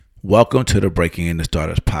Welcome to the Breaking Into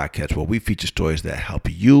Startups podcast, where we feature stories that help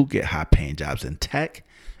you get high-paying jobs in tech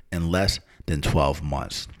in less than 12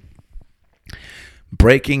 months.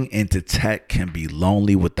 Breaking into tech can be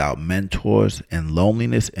lonely without mentors, and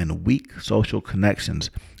loneliness and weak social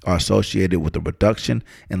connections are associated with a reduction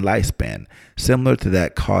in lifespan, similar to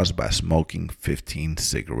that caused by smoking 15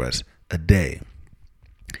 cigarettes a day.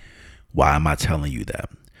 Why am I telling you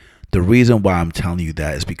that? The reason why I'm telling you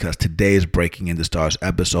that is because today's Breaking Into Stars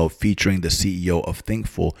episode featuring the CEO of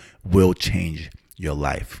Thinkful will change your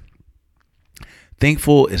life.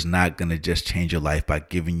 Thinkful is not going to just change your life by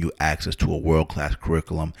giving you access to a world-class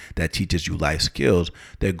curriculum that teaches you life skills.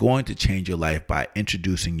 They're going to change your life by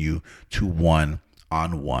introducing you to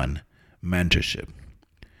one-on-one mentorship.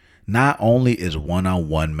 Not only is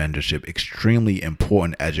one-on-one mentorship extremely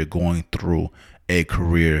important as you're going through a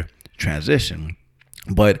career transition,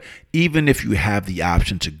 but even if you have the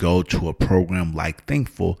option to go to a program like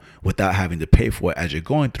Thinkful without having to pay for it as you're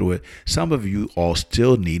going through it, some of you all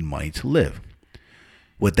still need money to live.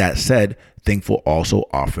 With that said, Thinkful also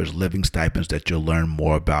offers living stipends that you'll learn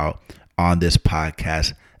more about on this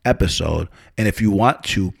podcast episode. And if you want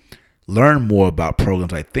to learn more about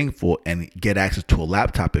programs like Thinkful and get access to a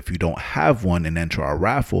laptop if you don't have one and enter our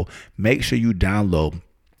raffle, make sure you download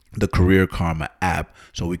the Career Karma app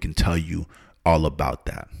so we can tell you all about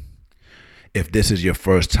that. If this is your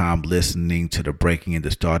first time listening to the Breaking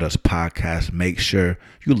Into Startups podcast, make sure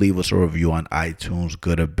you leave us a review on iTunes,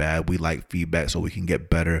 good or bad. We like feedback so we can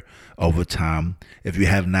get better over time. If you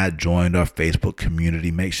have not joined our Facebook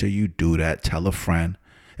community, make sure you do that. Tell a friend.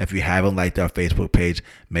 If you haven't liked our Facebook page,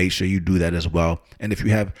 make sure you do that as well. And if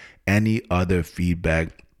you have any other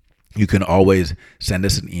feedback, you can always send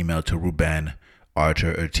us an email to Ruben,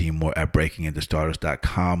 Archer, or Timur at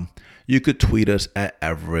breakingintostartups.com. You could tweet us at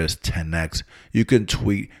Everest10X. You can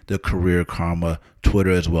tweet the Career Karma Twitter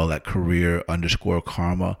as well at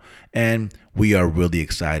career_karma. And we are really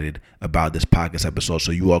excited about this podcast episode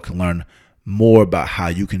so you all can learn more about how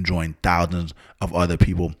you can join thousands of other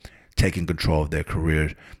people taking control of their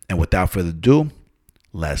careers. And without further ado,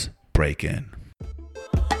 let's break in.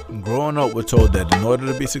 Growing up, we're told that in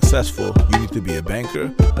order to be successful, you need to be a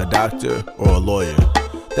banker, a doctor, or a lawyer.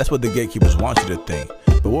 That's what the gatekeepers want you to think.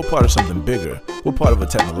 But we're part of something bigger. We're part of a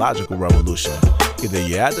technological revolution. Either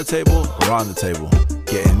you're at the table or on the table.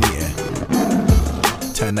 Getting eaten.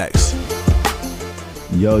 10X.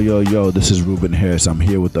 Yo, this is Ruben Harris. I'm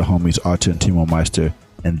here with the homies Archer and Timo Meister.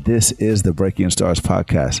 And this is the Breaking Stars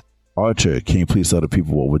podcast. Archer, can you please tell the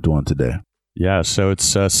people what we're doing today? Yeah, so it's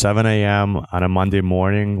 7 a.m. on a Monday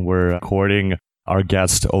morning. We're recording our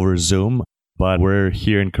guest over Zoom, but we're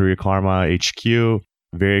here in Career Karma HQ.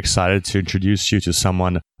 Very excited to introduce you to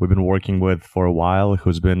someone we've been working with for a while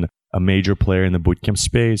who's been a major player in the bootcamp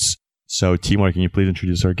space. So Timur, can you please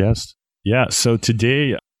introduce our guest? Yeah, so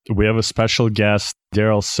today we have a special guest,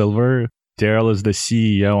 Daryl Silver. Daryl is the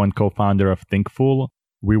CEO and co-founder of Thinkful.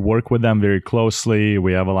 We work with them very closely.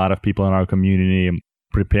 We have a lot of people in our community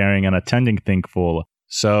preparing and attending Thinkful.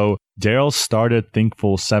 So Daryl started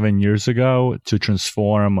Thinkful 7 years ago to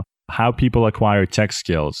transform how people acquire tech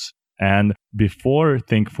skills. And before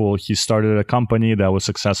Thinkful, he started a company that was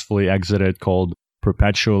successfully exited called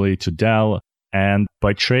Perpetually to Dell. And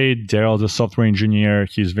by trade, Daryl is a software engineer.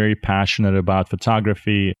 He's very passionate about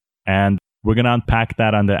photography. And we're going to unpack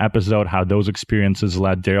that on the episode, how those experiences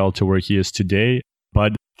led Daryl to where he is today.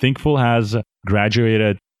 But Thinkful has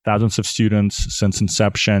graduated thousands of students since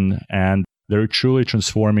inception, and they're truly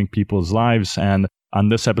transforming people's lives. And on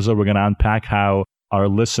this episode, we're going to unpack how our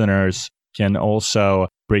listeners can also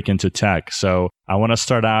break into tech. So I want to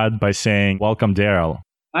start out by saying, welcome, Daryl.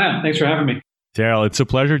 Hi, thanks for having me. Daryl, it's a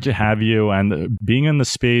pleasure to have you. And being in the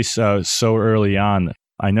space so early on,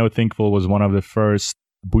 I know Thinkful was one of the first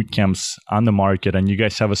bootcamps on the market, and you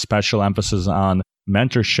guys have a special emphasis on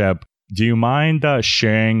mentorship. Do you mind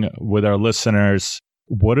sharing with our listeners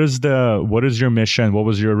what is your mission? What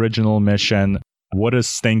was your original mission? What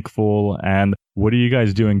is Thinkful? And what are you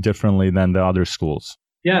guys doing differently than the other schools?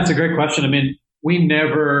 Yeah, it's a great question. I mean, we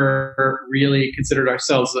never really considered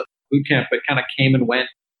ourselves a bootcamp, but kind of came and went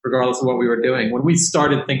regardless of what we were doing. When we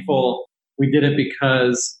started Thinkful, we did it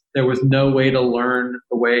because there was no way to learn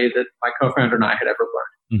the way that my co-founder and I had ever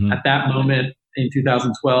learned. Mm-hmm. At that moment in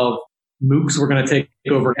 2012, MOOCs were going to take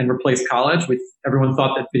over and replace college. Everyone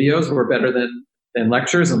thought that videos were better than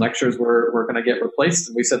lectures, and lectures were going to get replaced.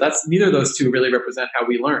 And we said, that's neither of those two really represent how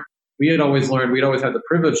we learn. We'd always had the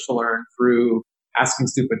privilege to learn through asking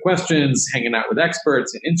stupid questions, hanging out with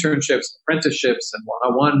experts and internships, apprenticeships, and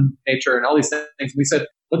one-on-one nature, and all these things. And we said,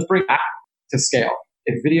 let's bring that to scale.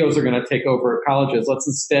 If videos are going to take over colleges, let's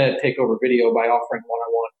instead take over video by offering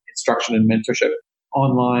one-on-one instruction and mentorship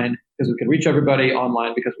online because we could reach everybody,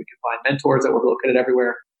 online because we could find mentors that were located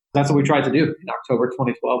everywhere. That's what we tried to do. In October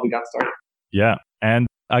 2012, we got started. Yeah. And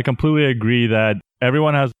I completely agree that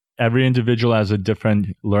every individual has a different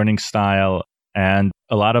learning style. And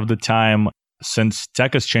a lot of the time, since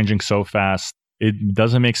tech is changing so fast, it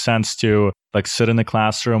doesn't make sense to sit in the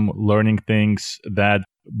classroom learning things that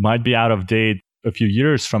might be out of date a few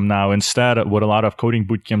years from now. Instead, what a lot of coding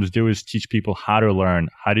bootcamps do is teach people how to learn.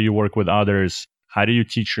 How do you work with others? How do you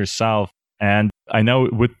teach yourself? And I know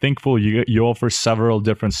with Thinkful, you offer several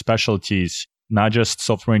different specialties, not just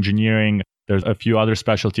software engineering. There's a few other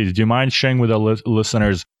specialties. Do you mind sharing with the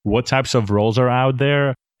listeners what types of roles are out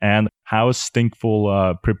there and how is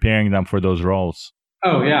Thinkful preparing them for those roles?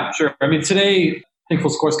 Oh, yeah, sure. I mean, today,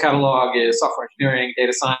 Thinkful's course catalog is software engineering,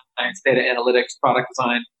 data science, data analytics, product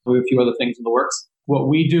design. We have a few other things in the works. What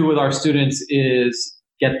we do with our students is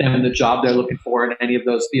get them the job they're looking for in any of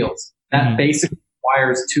those fields. That basically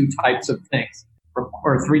requires two types of things,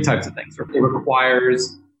 or three types of things. It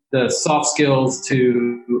requires the soft skills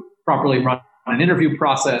to properly run an interview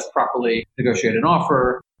process, properly negotiate an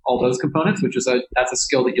offer, all those components, that's a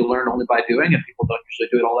skill that you learn only by doing, and people don't usually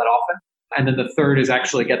do it all that often. And then the third is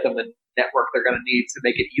actually get them the network they're going to need to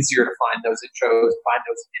make it easier to find those intros, find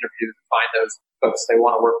those interviews, find those folks they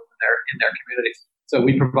want to work with in their communities. So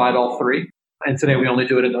we provide all three. And today we only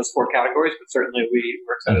do it in those four categories, but certainly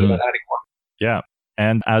we're excited about adding more. Yeah.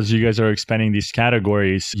 And as you guys are expanding these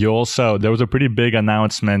categories, there was a pretty big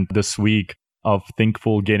announcement this week of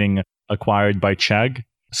Thinkful getting acquired by Chegg.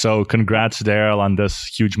 So congrats, Daryl, on this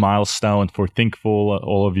huge milestone for Thinkful.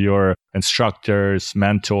 All of your instructors,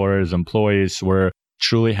 mentors, employees, we're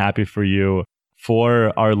truly happy for you.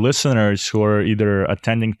 For our listeners who are either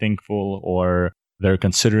attending Thinkful or they're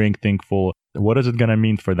considering Thinkful, what is it going to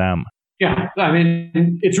mean for them? Yeah, I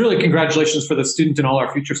mean, it's really congratulations for the student and all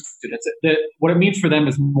our future students. What it means for them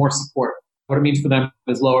is more support. What it means for them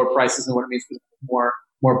is lower prices, and what it means for them is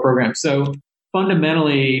more programs. So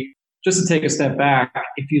fundamentally, just to take a step back,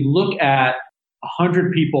 if you look at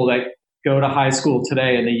 100 people that go to high school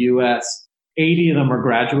today in the U.S., 80 of them are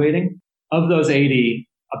graduating. Of those 80,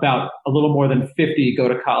 about a little more than 50 go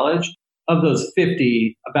to college. Of those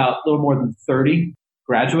 50, about a little more than 30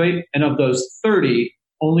 graduate. And of those 30,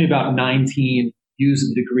 only about 19 use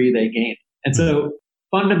the degree they gained. And so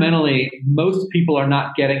fundamentally, most people are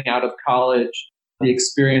not getting out of college the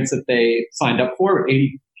experience that they signed up for.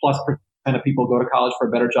 80+% of people go to college for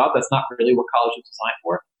a better job. That's not really what college is designed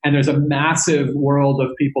for. And there's a massive world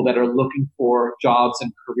of people that are looking for jobs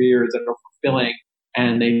and careers that are fulfilling,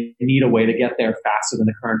 and they need a way to get there faster than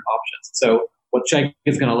the current options. So what Chegg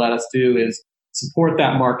is going to let us do is support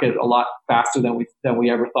that market a lot faster than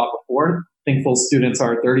we ever thought before. Thinkful students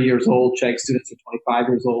are 30 years old. Chegg students are 25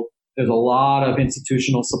 years old. There's a lot of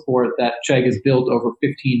institutional support that Chegg has built over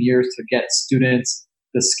 15 years to get students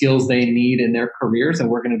the skills they need in their careers. And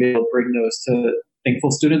we're going to be able to bring those to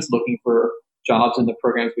Thinkful students looking for jobs in the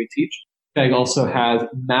programs we teach. Chegg also has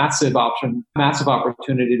massive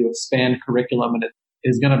opportunity to expand curriculum, and it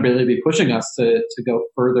is going to really be pushing us to go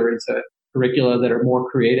further into curricula that are more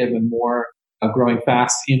creative and more growing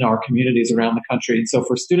fast in our communities around the country. And so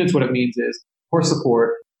for students, what it means is more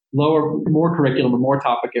support, more curriculum and more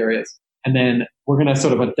topic areas. And then we're going to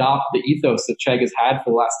sort of adopt the ethos that Chegg has had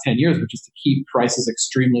for the last 10 years, which is to keep prices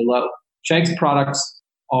extremely low. Chegg's products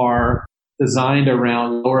are designed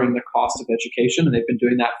around lowering the cost of education, and they've been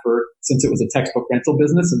doing that since it was a textbook rental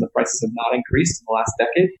business, and the prices have not increased in the last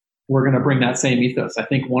decade. We're going to bring that same ethos. I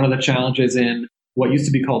think one of the challenges in what used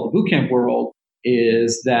to be called the bootcamp world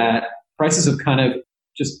is that prices have kind of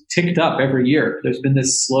just ticked up every year. There's been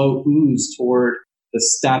this slow ooze toward the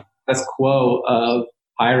status quo of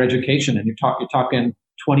higher education, and you're talking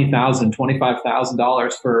 $20,000,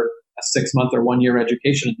 $25,000 for a 6-month or 1 year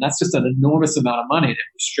education, and that's just an enormous amount of money that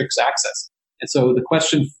restricts access. And so the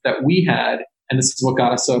question that we had, and this is what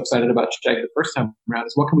got us so excited about Chegg the first time around,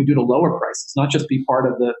 is what can we do to lower prices? Not just be part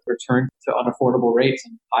of the return to unaffordable rates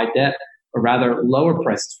and high debt, but rather lower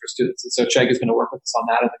prices for students. And so Chegg is going to work with us on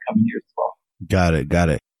that in the coming years as well. Got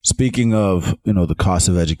it. Speaking of, the cost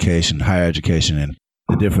of education, higher education, and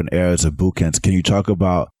the different areas of boot camps, can you talk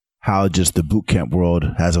about how just the boot camp world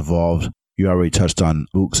has evolved? You already touched on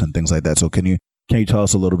MOOCs and things like that. So can you tell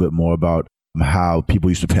us a little bit more about how people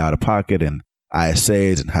used to pay out of pocket and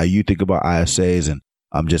ISAs, and how you think about ISAs and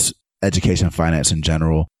just education and finance in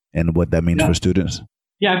general, and what that means for students?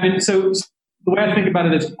 Yeah, I mean, so the way I think about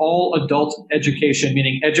it is all adult education,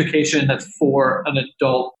 meaning education that's for an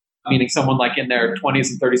adult, meaning someone like in their 20s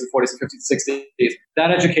and 30s and 40s and 50s and 60s,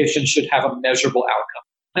 that education should have a measurable outcome.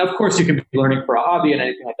 Now, of course, you can be learning for a hobby and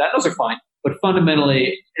anything like that. Those are fine. But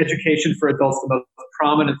fundamentally, education for adults, the most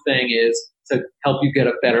prominent thing is to help you get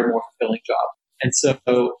a better, more fulfilling job. And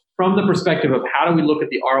so from the perspective of how do we look at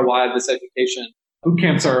the ROI of this education, boot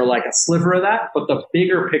camps are like a sliver of that, but the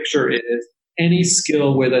bigger picture is any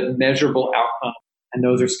skill with a measurable outcome, and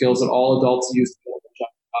those are skills that all adults use to get a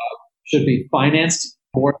job, should be financed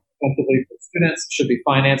more effectively for students, should be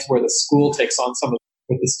financed where the school takes on some of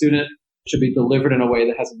it with the student, should be delivered in a way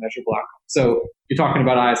that has a measurable outcome. So you're talking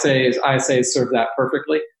about ISAs serve that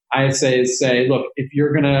perfectly. ISAs say, look, if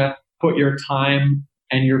you're going to put your time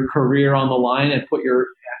and your career on the line and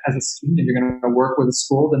as a student, if you're going to work with a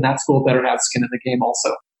school, then that school better have skin in the game also.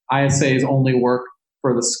 ISAs only work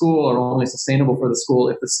for the school or only sustainable for the school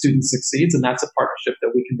if the student succeeds, and that's a partnership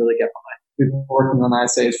that we can really get behind. We've been working on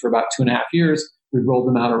ISAs for about 2.5 years. We've rolled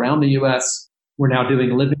them out around the U.S. We're now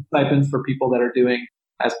doing living stipends for people that are doing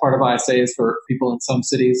as part of ISAs for people in some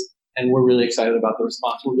cities, and we're really excited about the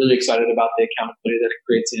response. We're really excited about the accountability that it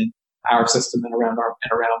creates in our system and around our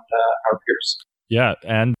peers. Yeah,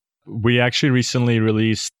 and we actually recently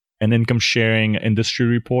released an income sharing industry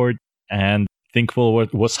report, and Thinkful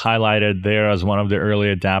was highlighted there as one of the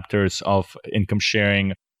early adapters of income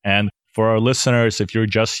sharing. And for our listeners, if you're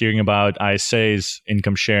just hearing about ISAs,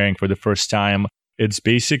 income sharing for the first time, it's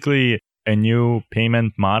basically a new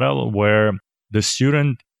payment model where the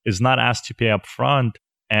student is not asked to pay up front,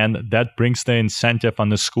 and that brings the incentive on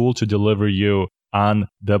the school to deliver you on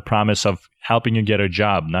the promise of helping you get a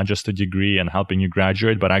job, not just a degree and helping you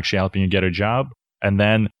graduate, but actually helping you get a job. And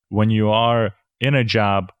then when you are in a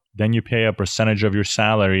job, then you pay a percentage of your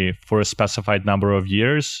salary for a specified number of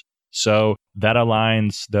years. So that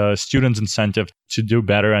aligns the student's incentive to do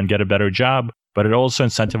better and get a better job, but it also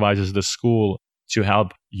incentivizes the school to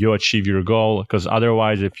help you achieve your goal. Because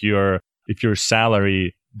otherwise, if your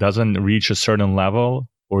salary doesn't reach a certain level,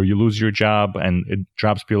 or you lose your job and it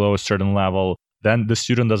drops below a certain level, then the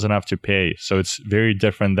student doesn't have to pay. So it's very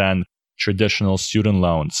different than traditional student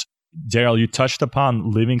loans. Daryl, you touched upon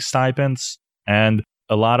living stipends, and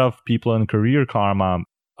a lot of people in Career Karma,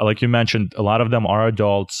 like you mentioned, a lot of them are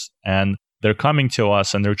adults, and they're coming to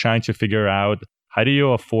us and they're trying to figure out, how do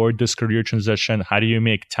you afford this career transition? How do you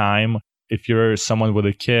make time? If you're someone with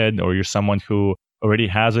a kid or you're someone who already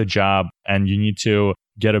has a job and you need to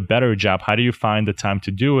get a better job, how do you find the time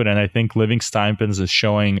to do it? And I think living stipends is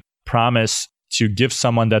showing promise to give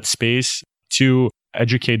someone that space to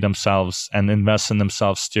educate themselves and invest in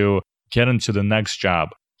themselves to get into the next job.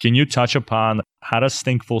 Can you touch upon how does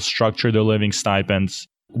Thinkful structure their living stipends?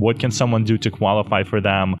 What can someone do to qualify for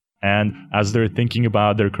them? And as they're thinking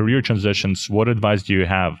about their career transitions, what advice do you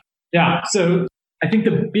have? Yeah, so I think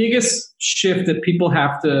the biggest shift that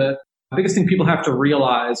biggest thing people have to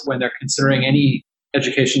realize when they're considering any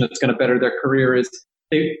education that's going to better their career is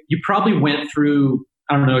you probably went through,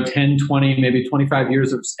 10, 20, maybe 25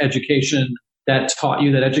 years of education that taught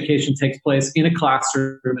you that education takes place in a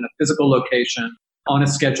classroom, in a physical location, on a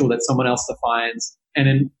schedule that someone else defines.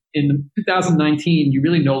 And in 2019, you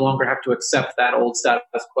really no longer have to accept that old status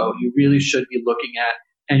quo. You really should be looking at,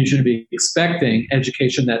 and you should be expecting,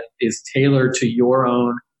 education that is tailored to your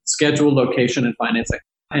own schedule, location, and financing.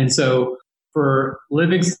 And so for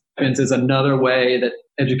living stipends is another way that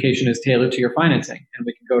education is tailored to your financing. And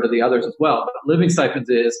we can go to the others as well. But living stipends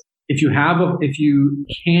is if you have a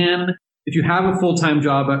full-time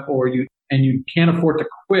job and you can't afford to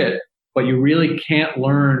quit, but you really can't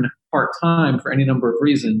learn part-time for any number of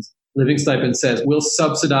reasons, Living Stipend says we'll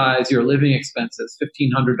subsidize your living expenses,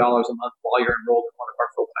 $1,500 a month while you're enrolled in one of our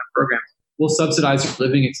full-time programs. We'll subsidize your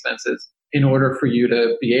living expenses in order for you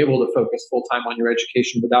to be able to focus full-time on your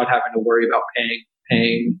education without having to worry about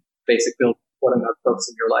paying basic bills, putting other folks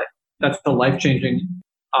in your life. That's the life-changing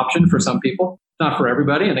option for some people, not for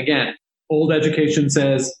everybody. And again, old education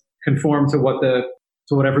says conform to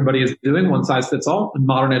what everybody is doing, one size fits all. And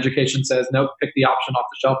modern education says, nope, pick the option off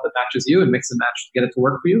the shelf that matches you and mix and match to get it to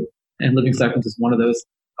work for you. And living stipends is one of those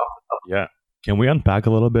off the shelf. Yeah. Can we unpack a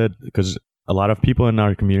little bit? Because a lot of people in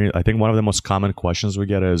our community, I think one of the most common questions we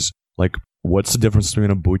get is like, what's the difference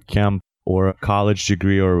between a boot camp or a college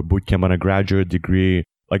degree or a boot camp and a graduate degree?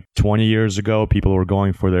 Like 20 years ago, people were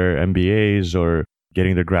going for their MBAs or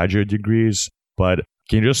getting their graduate degrees. But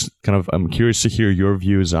can you just I'm curious to hear your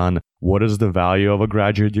views on what is the value of a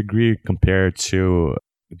graduate degree compared to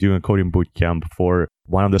doing a coding boot camp for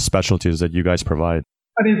one of the specialties that you guys provide?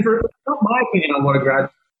 I mean, for my opinion on what a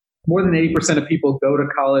graduate, more than 80% of people go to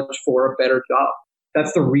college for a better job.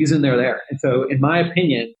 That's the reason they're there. And so in my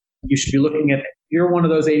opinion, you should be looking at, if you're one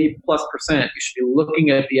of those 80+%, you should be looking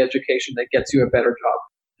at the education that gets you a better job.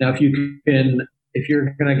 Now, if you can if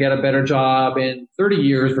you're going to get a better job in 30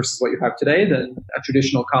 years versus what you have today, then a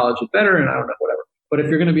traditional college is better, and I don't know, whatever. But if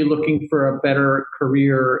you're going to be looking for a better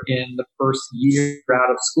career in the first year out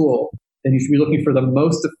of school, then you should be looking for the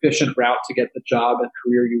most efficient route to get the job and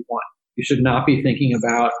career you want. You should not be thinking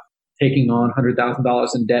about taking on $100,000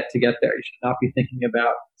 in debt to get there. You should not be thinking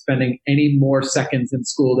about spending any more seconds in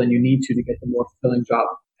school than you need to get the more fulfilling job.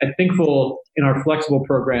 At Thinkful, in our flexible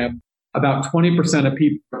program, about 20% of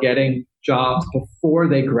people are getting jobs before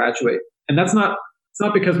they graduate. And it's not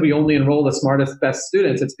because we only enroll the smartest, best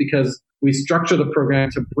students. It's because we structure the program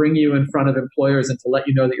to bring you in front of employers and to let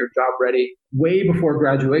you know that you're job ready way before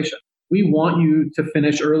graduation. We want you to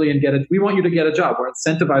finish early and we want you to get a job. We're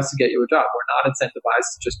incentivized to get you a job. We're not incentivized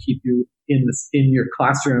to just keep you in your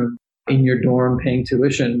classroom, in your dorm, paying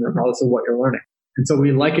tuition, regardless of what you're learning. And so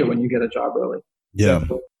we like it when you get a job early. Yeah.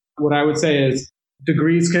 So what I would say is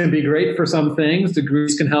degrees can be great for some things.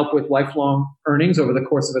 Degrees can help with lifelong earnings over the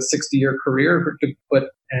course of a 60-year career,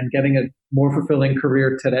 and getting a more fulfilling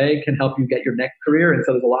career today can help you get your next career. And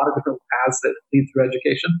so there's a lot of different paths that lead through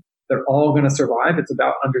education. They're all going to survive. It's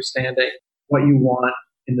about understanding what you want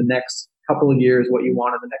in the next couple of years, what you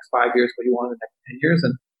want in the next 5 years, what you want in the next 10 years,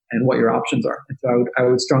 and what your options are. And so I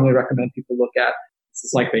would strongly recommend people look at, this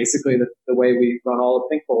is like basically the way we run all of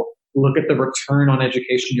Thinkful. Look at the return on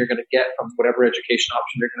education you're going to get from whatever education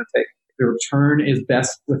option you're going to take. If your return is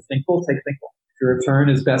best with Thinkful, take Thinkful. If your return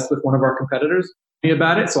is best with one of our competitors, tell me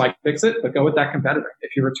about it so I can fix it, but go with that competitor.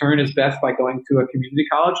 If your return is best by going to a community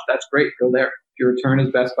college, that's great, go there. If your return is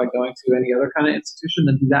best by going to any other kind of institution,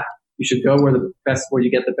 then do that. You should go where you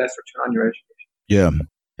get the best return on your education. Yeah.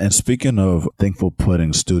 And speaking of Thinkful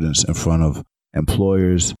putting students in front of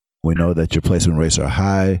employers, we know that your placement rates are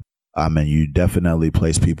high. And you definitely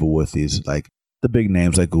place people with these, like the big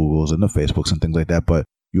names like Google's and the Facebooks and things like that. But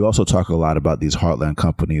you also talk a lot about these heartland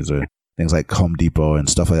companies or things like Home Depot and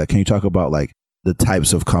stuff like that. Can you talk about like the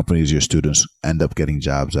types of companies your students end up getting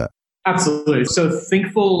jobs at? Absolutely. So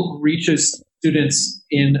Thinkful reaches students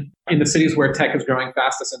in the cities where tech is growing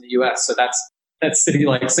fastest in the U.S. So that's city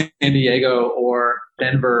like San Diego or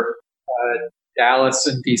Denver, Dallas,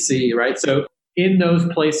 and D.C., right? So in those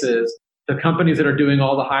places, the companies that are doing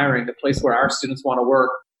all the hiring, the place where our students want to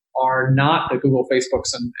work, are not the Google,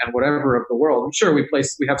 Facebooks, and whatever of the world. I'm sure we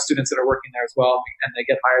have students that are working there as well, and they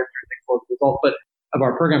get hired through Thinkful as a result of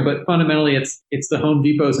our program. But fundamentally, it's the Home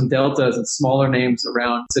Depots and Deltas and smaller names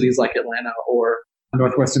around cities like Atlanta or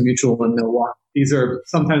Northwestern Mutual and Milwaukee. These are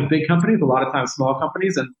sometimes big companies, a lot of times small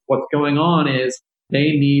companies. And what's going on is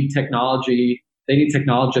they need technology. They need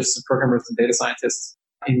technologists and programmers and data scientists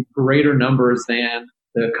in greater numbers than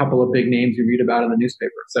the couple of big names you read about in the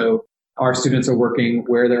newspaper. So our students are working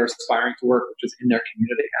where they're aspiring to work, which is in their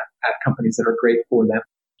community at companies that are great for them.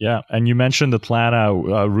 Yeah. And you mentioned Atlanta.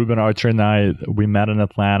 Ruben Archer and I, we met in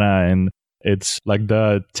Atlanta, and it's like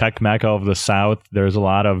the tech mecca of the South. There's a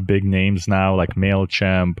lot of big names now, like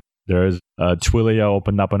MailChimp. There's Twilio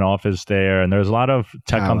opened up an office there. And there's a lot of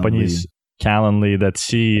tech companies, Calendly, that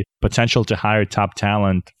see potential to hire top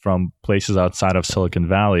talent from places outside of Silicon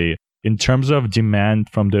Valley. In terms of demand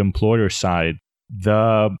from the employer side,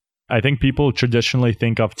 I think people traditionally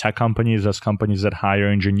think of tech companies as companies that hire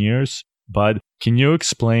engineers. But can you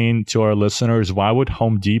explain to our listeners, why would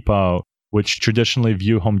Home Depot, which traditionally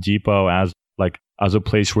view Home Depot as a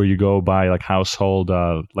place where you go buy like household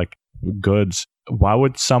goods, why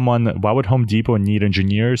would Home Depot need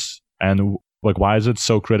engineers, and why is it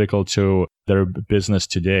so critical to their business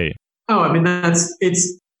today? Oh, I mean,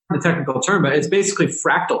 it's a technical term, but it's basically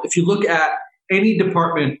fractal. If you look at any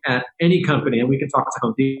department at any company, and we can talk to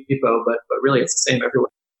Home Depot, but really it's the same everywhere.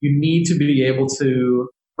 You need to be able to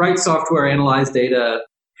write software, analyze data,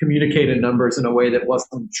 communicate in numbers in a way that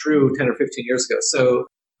wasn't true 10 or 15 years ago. So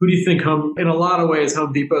who do you think in a lot of ways,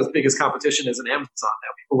 Home Depot's biggest competition is in Amazon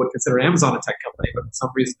now? People would consider Amazon a tech company, but for some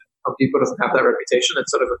reason, Home Depot doesn't have that reputation.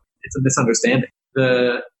 It's a misunderstanding.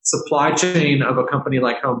 The supply chain of a company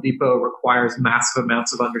like Home Depot requires massive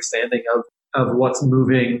amounts of understanding of what's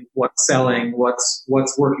moving, what's selling, what's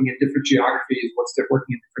working in different geographies, what's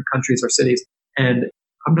working in different countries or cities. And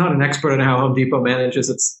I'm not an expert on how Home Depot manages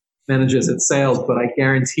its sales, but I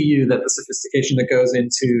guarantee you that the sophistication that goes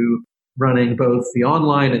into running both the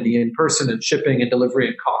online and the in-person and shipping and delivery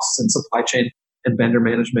and costs and supply chain and vendor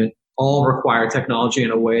management all require technology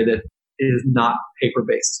in a way that is not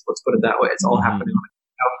paper-based. Let's put it that way. It's all happening on it.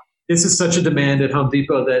 Now, this is such a demand at Home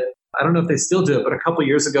Depot that I don't know if they still do it, but a couple of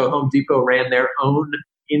years ago, Home Depot ran their own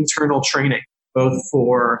internal training, both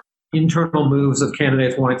for internal moves of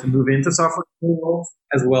candidates wanting to move into software roles,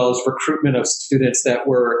 as well as recruitment of students that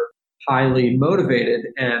were highly motivated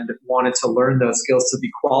and wanted to learn those skills to be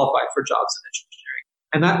qualified for jobs in engineering.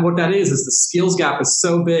 And what that is the skills gap is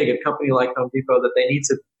so big at a company like Home Depot that they need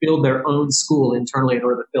to build their own school internally in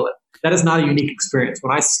order to fill it. That is not a unique experience.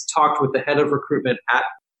 When I talked with the head of recruitment at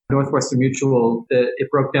Northwestern Mutual, it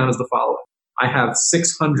broke down as the following. I have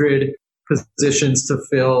 600 positions to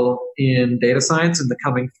fill in data science in the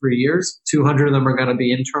coming 3 years. 200 of them are going to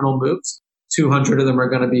be internal moves. 200 of them are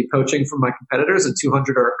going to be poaching from my competitors, and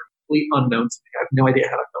 200 are complete unknowns to me. I have no idea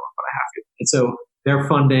how to fill them, but I have to. And so they're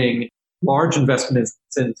funding large investments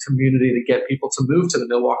in community to get people to move to the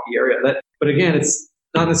Milwaukee area. But again, it's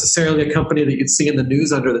not necessarily a company that you'd see in the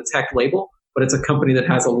news under the tech label, but it's a company that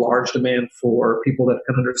has a large demand for people that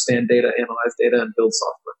can understand data, analyze data, and build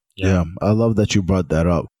software. Yeah, I love that you brought that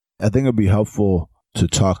up. I think it'd be helpful to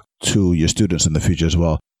talk to your students in the future as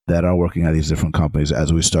well that are working at these different companies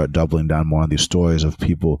as we start doubling down more on these stories of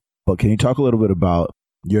people. But can you talk a little bit about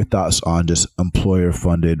your thoughts on just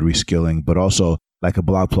employer-funded reskilling, but also like a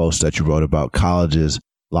blog post that you wrote about colleges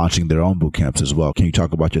launching their own boot camps as well? Can you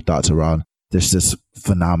talk about your thoughts around this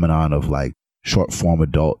phenomenon of like short-form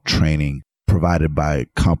adult training provided by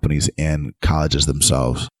companies and colleges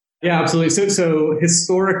themselves? Yeah, absolutely. So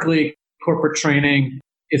historically, corporate training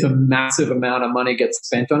is a massive amount of money gets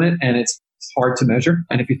spent on it, and it's hard to measure.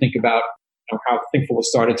 And if you think about how Thinkful was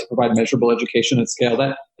started to provide measurable education at scale,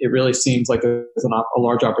 that it really seems like there's a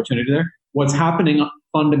large opportunity there. What's happening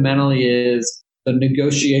fundamentally is the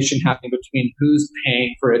negotiation happening between who's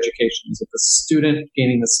paying for education. Is it the student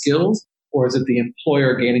gaining the skills, or is it the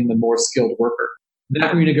employer gaining the more skilled worker?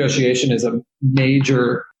 That renegotiation is a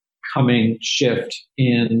major coming shift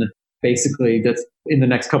in basically that's in the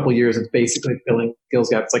next couple of years. It's basically filling skills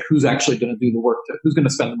gap. It's like who's actually going to do the work, who's going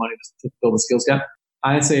to spend the money to fill the skills gap.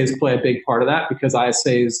 ISAs play a big part of that because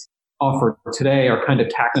ISAs offered today are kind of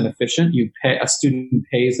tax inefficient. A student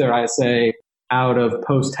pays their ISA out of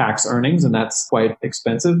post-tax earnings, and that's quite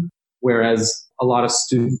expensive. Whereas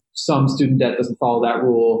some student debt doesn't follow that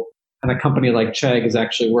rule. And a company like Chegg is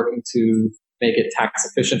actually working to make it tax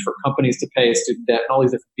efficient for companies to pay student debt and all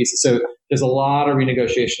these different pieces. So there's a lot of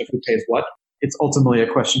renegotiation of who pays what. It's ultimately a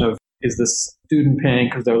question of, is the student paying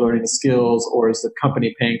because they're learning the skills, or is the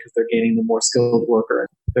company paying because they're gaining the more skilled worker?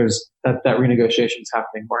 There's that renegotiation is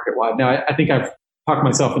happening market wide. Now, I think I've talked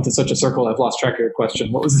myself into such a circle, I've lost track of your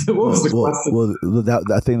question. What was the question? Well,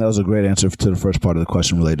 I think that was a great answer to the first part of the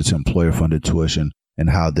question related to employer-funded tuition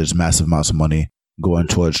and how there's massive amounts of money going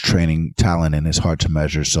towards training talent, and it's hard to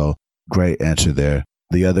measure. So great answer there.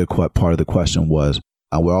 The other part of the question was,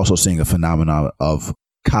 we're also seeing a phenomenon of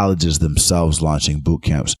colleges themselves launching boot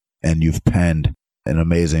camps, and you've penned an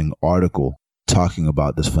amazing article talking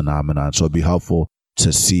about this phenomenon. So it'd be helpful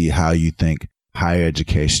to see how you think higher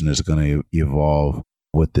education is going to evolve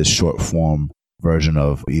with this short form version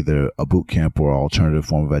of either a boot camp or alternative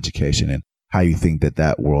form of education, and how you think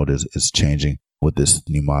that world is changing with this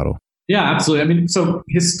new model. Yeah, absolutely. I mean, so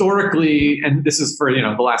historically, and this is for,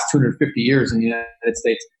 the last 250 years in the United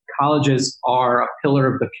States, colleges are a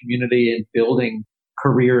pillar of the community in building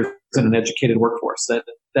careers in an educated workforce.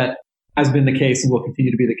 That has been the case and will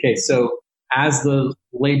continue to be the case. So as the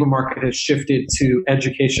labor market has shifted to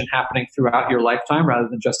education happening throughout your lifetime rather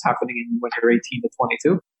than just happening when you're 18 to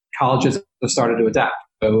 22, colleges have started to adapt.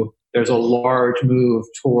 So there's a large move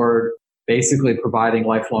toward basically providing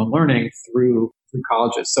lifelong learning through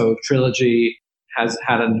colleges. So Trilogy has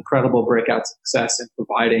had an incredible breakout success in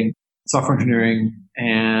providing software engineering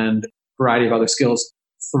and a variety of other skills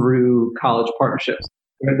through college partnerships.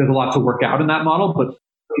 There's a lot to work out in that model, but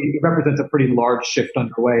it represents a pretty large shift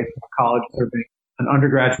underway from college serving an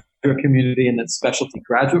undergraduate community and then specialty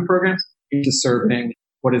graduate programs into serving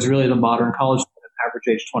what is really the modern college student,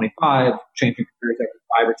 average age 25, changing careers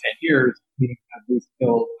every 5 or 10 years, meaning who's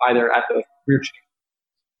still either at the career change.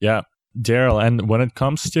 Yeah. Daryl, and when it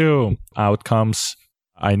comes to outcomes,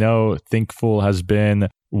 I know Thinkful has been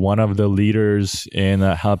one of the leaders in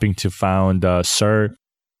helping to found SUR,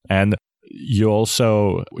 and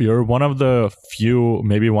you're one of the few,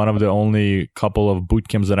 maybe one of the only couple of boot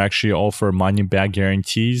camps that actually offer money back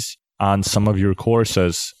guarantees on some of your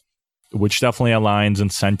courses, which definitely aligns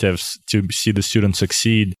incentives to see the student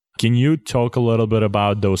succeed. Can you talk a little bit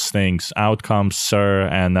about those things, outcomes, SUR,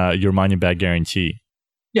 and your money back guarantee?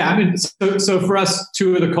 Yeah, I mean, so for us,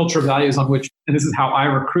 two of the cultural values on which, and this is how I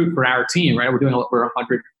recruit for our team, right?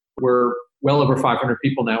 We're well over 500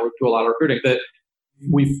 people now. We do a lot of recruiting. That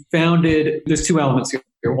we founded, there's two elements here.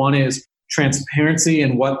 One is transparency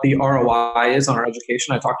and what the ROI is on our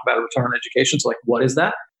education. I talked about a return on education. So like, what is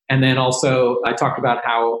that? And then also I talked about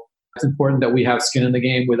how it's important that we have skin in the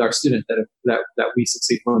game with our student, that we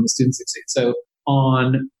succeed when the students succeed. So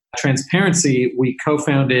on transparency, we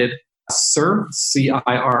co-founded CIRR,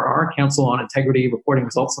 CIRR, Council on Integrity Reporting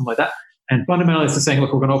Results, something like that. And fundamentally, it's just saying,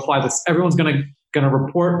 look, we're going to apply this. Everyone's going to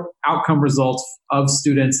report outcome results of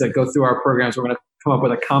students that go through our programs. We're going to come up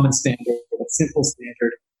with a common standard, a simple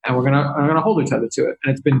standard, and we're going to hold each other to it.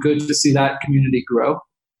 And it's been good to see that community grow.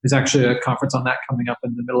 There's actually a conference on that coming up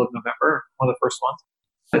in the middle of November, one of the first ones.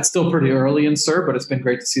 It's still pretty early in CIRR, but it's been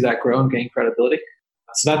great to see that grow and gain credibility.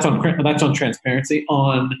 So that's on transparency.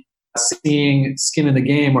 On seeing skin in the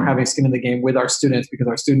game, or having skin in the game with our students, because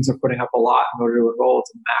our students are putting up a lot in order to enroll.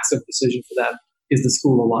 It's a massive decision for them. Is the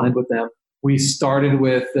school aligned with them? We started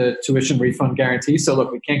with the tuition refund guarantee. So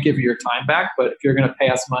look, we can't give you your time back, but if you're going to pay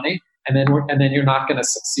us money and then you're not going to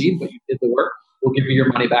succeed, but you did the work, we'll give you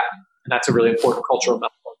your money back. And that's a really important cultural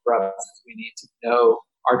milestone for us. We need to know,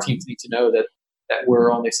 our teams need to know that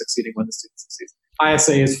we're only succeeding when the student succeeds.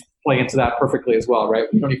 ISAs play into that perfectly as well, right?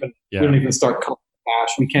 We don't even start collecting cash.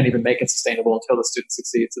 We can't even make it sustainable until the student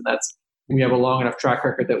succeeds. And we have a long enough track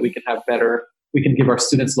record that we can give our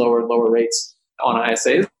students lower and lower rates on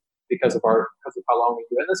ISAs because of how long we've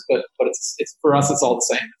been doing this. But it's for us, it's all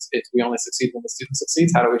the same. It's we only succeed when the student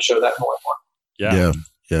succeeds. How do we show that more and more?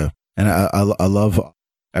 Yeah. And I love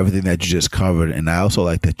everything that you just covered. And I also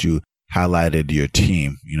like that you highlighted your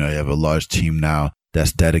team. You have a large team now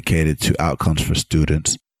that's dedicated to outcomes for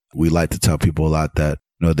students. We like to tell people a lot that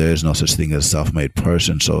there is no such thing as a self-made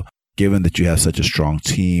person. So given that you have such a strong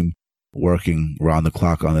team working around the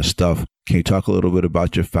clock on this stuff, can you talk a little bit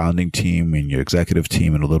about your founding team and your executive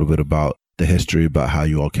team, and a little bit about the history, about how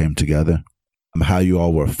you all came together, how you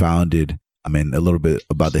all were founded? A little bit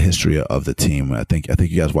about the history of the team. I think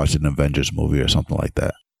you guys watched an Avengers movie or something like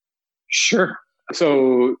that. Sure.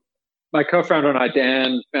 So my co-founder and I,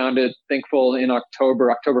 Dan, founded Thinkful in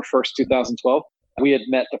October 1st, 2012. We had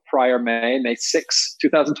met the prior May 6th,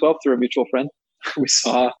 2012 through a mutual friend. We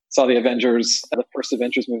saw the Avengers, the first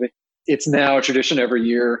Avengers movie. It's now a tradition every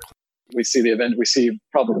year. We see we see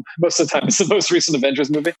probably most of the time it's the most recent Avengers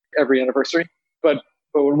movie every anniversary. But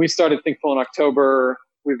when we started Thinkful in October,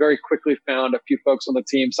 we very quickly found a few folks on the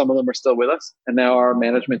team. Some of them are still with us. And now our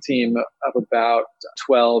management team of about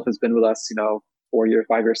 12 has been with us, 4 years,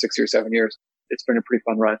 5 years, 6 years, 7 years. It's been a pretty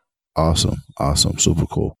fun ride. Awesome. Super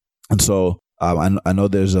cool. And so I know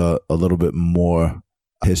there's a little bit more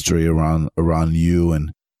history around you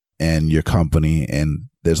and your company. And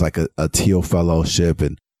there's like a Thiel Fellowship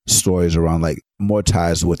and stories around like more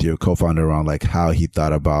ties with your co-founder around like how he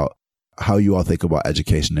thought about how you all think about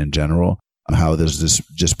education in general. How there's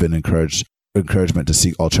just been encouragement to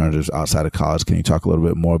seek alternatives outside of college. Can you talk a little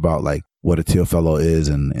bit more about like what a Thiel Fellow is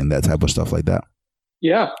and that type of stuff like that?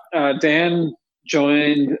 Yeah. Dan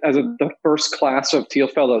joined as the first class of Thiel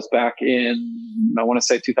Fellows back in, I want to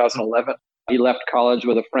say 2011. He left college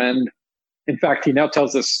with a friend. In fact, he now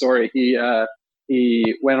tells this story. He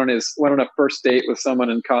went on a first date with someone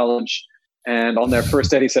in college, and on their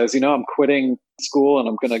first date, he says, I'm quitting school and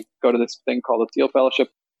I'm going to go to this thing called the Thiel Fellowship.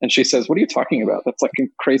 And she says, what are you talking about? That's like a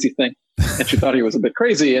crazy thing. And she thought he was a bit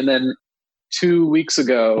crazy. And then 2 weeks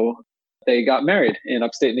ago, they got married in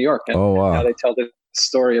upstate New York. And now they tell this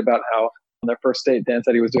story about how on their first date, Dan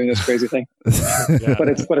said he was doing this crazy thing. Yeah. But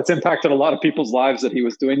it's impacted a lot of people's lives that he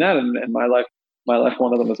was doing that. And my life,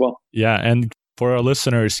 one of them as well. Yeah. And for our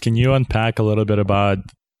listeners, can you unpack a little bit about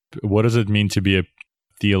what does it mean to be a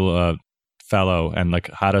Thiel Fellow, and like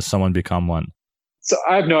how does someone become one? So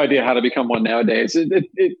I have no idea how to become one nowadays.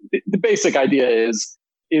 The basic idea is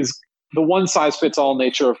the one size fits all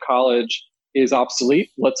nature of college is obsolete.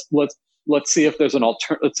 Let's see if there's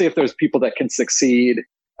let's see if there's people that can succeed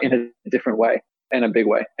in a different way, in a big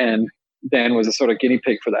way. And Dan was a sort of guinea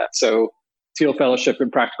pig for that. So Thiel Fellowship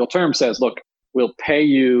in practical terms says, look, we'll pay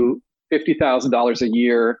you $50,000 a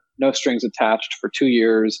year, no strings attached, for 2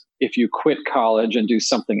 years if you quit college and do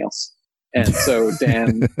something else. And so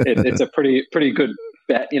Dan, it's a pretty good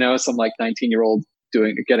bet, some like 19-year-old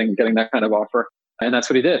getting that kind of offer. And that's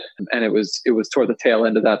what he did. And it was toward the tail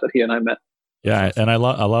end of that he and I met. Yeah. And I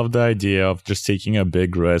love the idea of just taking a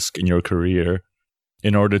big risk in your career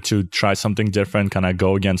in order to try something different, kind of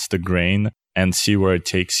go against the grain and see where it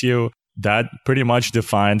takes you. That pretty much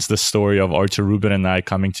defines the story of Artur Rubin and I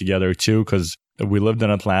coming together too, because we lived in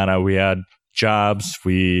Atlanta. We had jobs.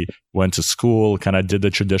 We went to school, kind of did the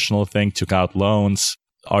traditional thing, took out loans.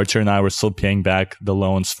 Artur and I were still paying back the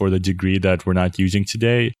loans for the degree that we're not using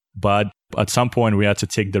today. But at some point, we had to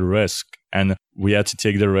take the risk. And we had to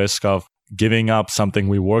take the risk of giving up something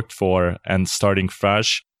we worked for and starting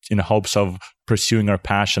fresh in hopes of pursuing our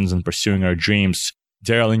passions and pursuing our dreams.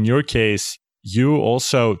 Daryl, in your case, you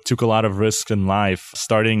also took a lot of risks in life,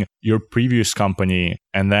 starting your previous company.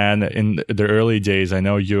 And then in the early days, I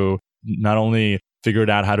know you not only figured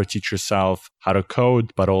out how to teach yourself how to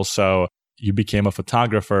code, but also you became a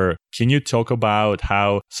photographer. Can you talk about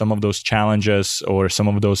how some of those challenges or some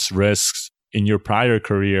of those risks in your prior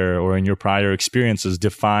career or in your prior experiences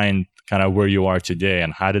define kind of where you are today,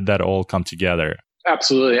 and how did that all come together?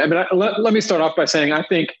 Absolutely. I mean, let me start off by saying I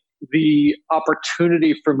think the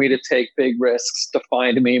opportunity for me to take big risks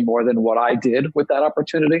defined me more than what I did with that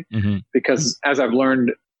opportunity. Because as I've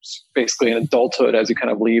learned basically in adulthood, as you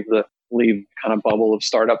kind of leave kind of bubble of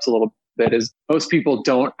startups a little bit, is most people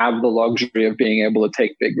don't have the luxury of being able to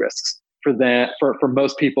take big risks. For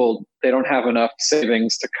most people, they don't have enough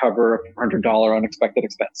savings to cover a $100 unexpected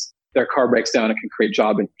expense. Their car breaks down and can create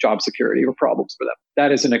job security or problems for them.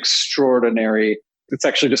 That is it's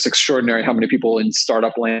actually just extraordinary how many people in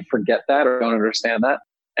startup land forget that or don't understand that.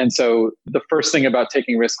 And so the first thing about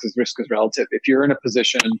taking risk is relative. If you're in a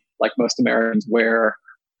position like most Americans where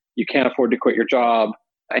you can't afford to quit your job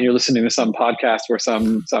and you're listening to some podcast where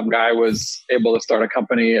some guy was able to start a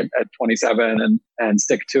company at 27 and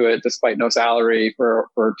stick to it despite no salary for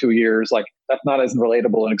 2 years, like that's not as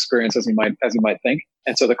relatable an experience as you might think.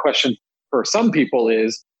 And so the question for some people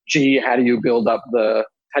is, how do you build up the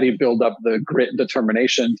grit and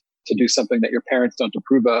determination to do something that your parents don't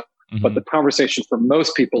approve of? But the conversation for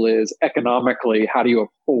most people is economically, how do you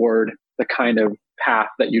afford the kind of path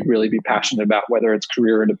that you'd really be passionate about, whether it's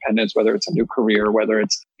career independence, whether it's a new career, whether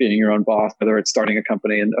it's being your own boss, whether it's starting a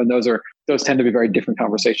company. And those tend to be very different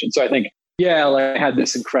conversations. So I think, I had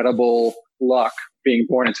this incredible luck being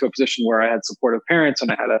born into a position where I had supportive parents,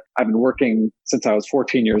 and I've been working since I was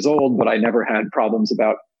 14 years old, but I never had problems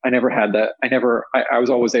I was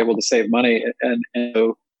always able to save money. And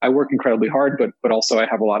so I work incredibly hard, but also I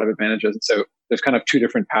have a lot of advantages. And so there's kind of two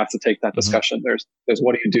different paths to take that discussion. There's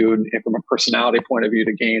what do you do from a personality point of view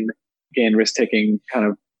to gain risk-taking kind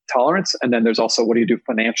of tolerance. And then there's also what do you do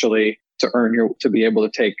financially to be able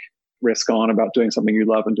to take risk on about doing something you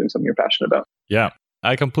love and doing something you're passionate about. Yeah,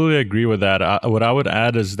 I completely agree with that. What I would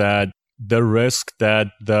add is that the risk that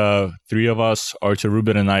the three of us, Artur,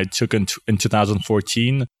 Ruben, and I took in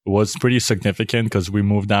 2014 was pretty significant because we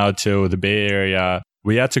moved out to the Bay Area.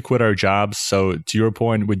 We had to quit our jobs. So to your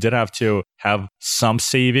point, we did have to have some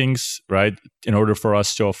savings, right, in order for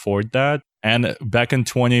us to afford that. And back in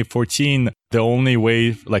 2014, the only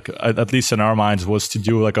way, like at least in our minds, was to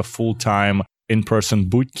do like a full-time in-person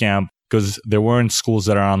boot camp because there weren't schools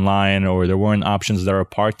that are online or there weren't options that are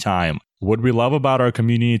part-time. What we love about our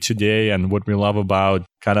community today and what we love about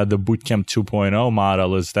kind of the Bootcamp 2.0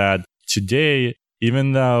 model is that today,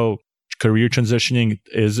 even though career transitioning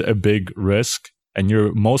is a big risk and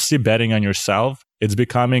you're mostly betting on yourself, it's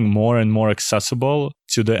becoming more and more accessible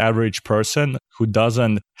to the average person who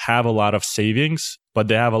doesn't have a lot of savings, but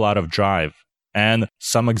they have a lot of drive. And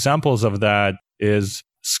some examples of that is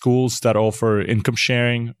schools that offer income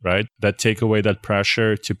sharing, right? That take away that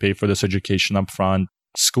pressure to pay for this education upfront.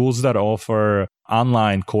 Schools that offer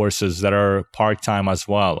online courses that are part-time as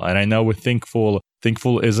well. And I know with Thinkful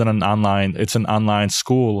isn't it's an online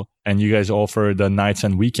school, and you guys offer the nights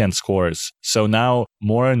and weekends course. So now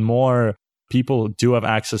more and more people do have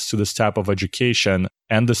access to this type of education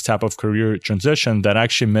and this type of career transition that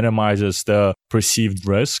actually minimizes the perceived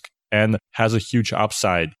risk and has a huge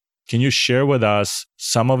upside. Can you share with us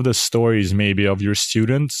some of the stories maybe of your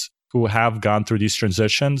students who have gone through these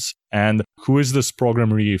transitions, and who is this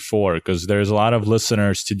program really for? Because there's a lot of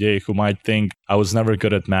listeners today who might think, I was never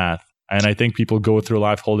good at math. And I think people go through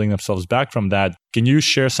life holding themselves back from that. Can you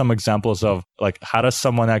share some examples of like, how does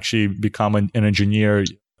someone actually become an engineer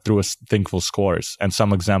through a Thinkful course, and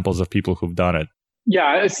some examples of people who've done it?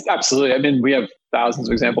 Yeah, it's absolutely. I mean, we have thousands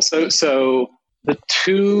of examples. So the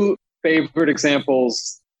two favorite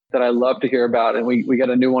examples that I love to hear about, and we get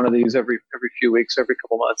a new one of these every few weeks, every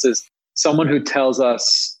couple months, is someone who tells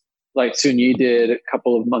us, like Sunyi did a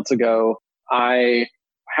couple of months ago, I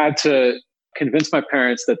had to convince my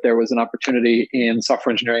parents that there was an opportunity in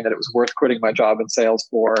software engineering that it was worth quitting my job in sales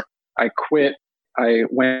for. I quit. I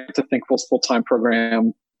went to Thinkful's full-time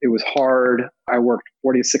program. It was hard. I worked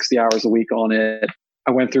 40 to 60 hours a week on it.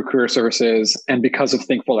 I went through career services, and because of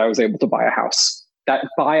Thinkful, I was able to buy a house. That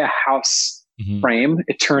buy a house frame,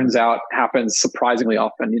 it turns out, happens surprisingly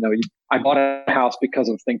often. I bought a house because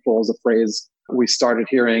of Thinkful is a phrase we started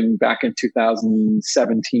hearing back in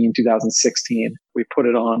 2017, 2016. We put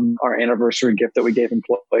it on our anniversary gift that we gave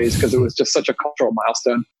employees because it was just such a cultural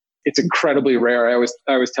milestone. It's incredibly rare. I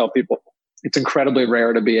always tell people it's incredibly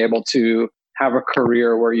rare to be able to have a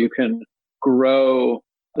career where you can grow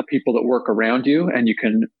the people that work around you and you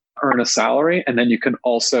can earn a salary, and then you can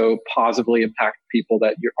also positively impact people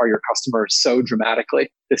that are your customers so dramatically.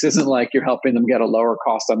 This isn't like you're helping them get a lower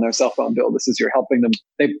cost on their cell phone bill. This is you're helping them.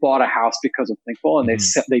 They bought a house because of Thinkful, and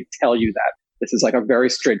they tell you that. This is like a very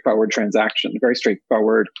straightforward transaction, very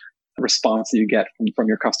straightforward response that you get from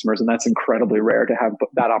your customers, and that's incredibly rare to have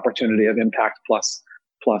that opportunity of impact plus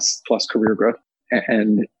career growth.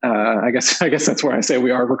 And I guess that's where I say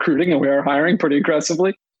we are recruiting and we are hiring pretty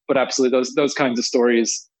aggressively. But absolutely, those kinds of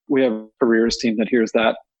stories. We have a careers team that hears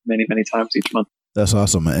that many times each month. That's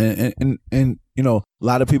awesome. And a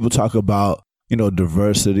lot of people talk about,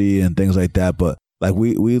 diversity and things like that, but like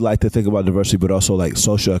we like to think about diversity, but also like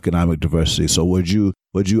socioeconomic diversity. So would you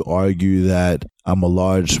argue that a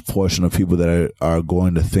large portion of people that are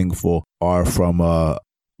going to Thinkful are from a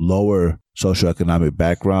lower socioeconomic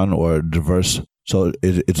background or diverse? So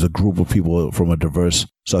it's a group of people from a diverse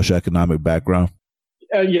socioeconomic background?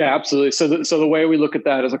 Yeah, absolutely. So the way we look at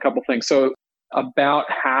that is a couple things. So about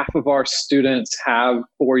half of our students have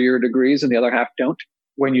 4-year degrees and the other half don't.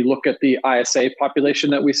 When you look at the ISA population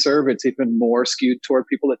that we serve, it's even more skewed toward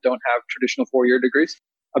people that don't have traditional 4-year degrees.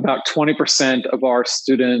 About 20% of our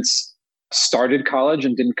students started college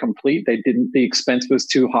and didn't complete. The expense was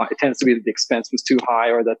too high. It tends to be that the expense was too high,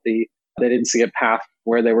 or that they didn't see a path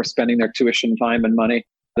where they were spending their tuition money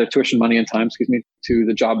and time, to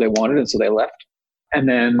the job they wanted. And so they left. And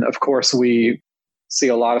then, of course, we see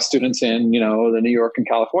a lot of students in, the New York and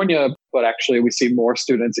California, but actually we see more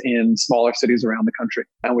students in smaller cities around the country.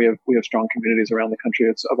 And we have strong communities around the country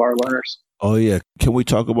of our learners. Oh, yeah. Can we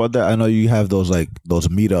talk about that? I know you have those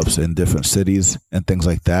meetups in different cities and things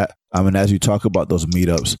like that. As you talk about those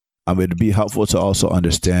meetups, it'd be helpful to also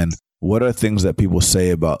understand what are things that people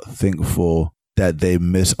say about Thinkful that they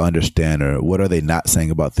misunderstand, or what are they not saying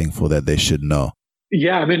about Thinkful that they should know?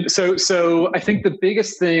 Yeah, so I think the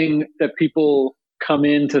biggest thing that people come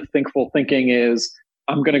into Thinkful thinking is,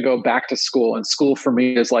 I'm going to go back to school. And school for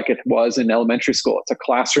me is like it was in elementary school. It's a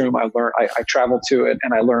classroom. I travel to it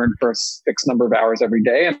and I learn for a fixed number of hours every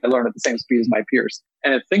day, and I learn at the same speed as my peers.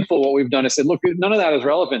 And at Thinkful, what we've done is said, look, none of that is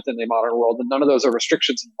relevant in the modern world, and none of those are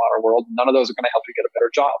restrictions in the modern world. And none of those are going to help you get a better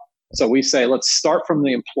job. So we say, let's start from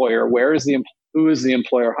the employer. Who is the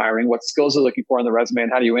employer hiring? What skills are they looking for on the resume?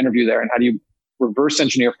 And how do you interview there? And how do you reverse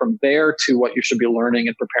engineer from there to what you should be learning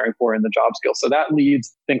and preparing for in the job skills? So that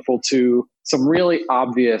leads Thinkful to some really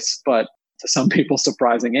obvious, but to some people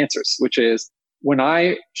surprising answers, which is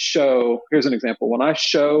here's an example. When I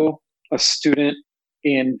show a student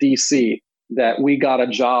in DC that we got a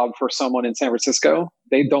job for someone in San Francisco,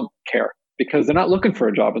 they don't care, because they're not looking for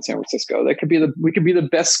a job in San Francisco. We could be the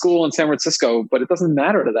best school in San Francisco, but it doesn't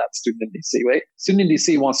matter to that student in DC, right? Student in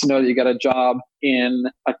DC wants to know that you got a job in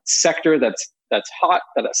a sector that's hot,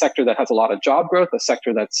 that a sector that has a lot of job growth, a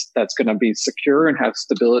sector that's going to be secure and have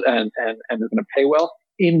stability and is going to pay well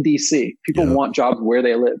in DC. People want jobs where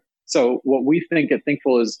they live. So what we think at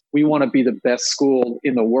Thinkful is we want to be the best school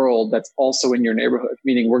in the world that's also in your neighborhood,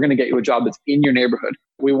 meaning we're going to get you a job that's in your neighborhood.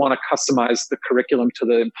 We want to customize the curriculum to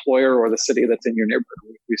the employer or the city that's in your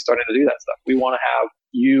neighborhood. We started to do that stuff. We want to have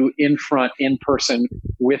you in front, in person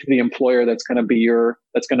with the employer that's going to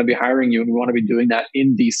be hiring you. And we want to be doing that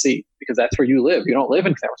in DC, because that's where you live. You don't live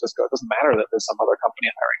in San Francisco. It doesn't matter that there's some other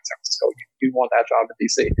company hiring in San Francisco. You want that job in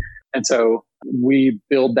DC. And so we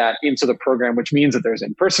build that into the program, which means that there's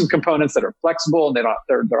in-person components that are flexible, and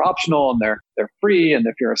they're optional, and they're free. And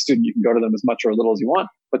if you're a student, you can go to them as much or as little as you want.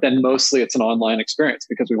 But then mostly it's an online experience,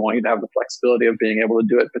 because we want you to have the flexibility of being able to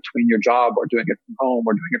do it between your job, or doing it from home,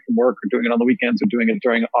 or doing it from work, or doing it on the weekends, or doing it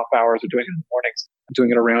during off hours, or doing it in the mornings, doing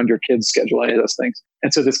it around your kids' schedule, any of those things.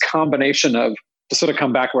 And so this combination of, to sort of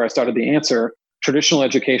come back where I started the answer, traditional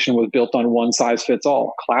education was built on one size fits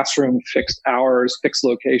all. Classroom, fixed hours, fixed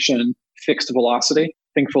location, fixed velocity.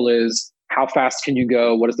 Thinkful is, how fast can you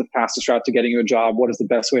go? What is the fastest route to getting you a job? What is the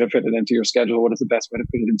best way to fit it into your schedule? What is the best way to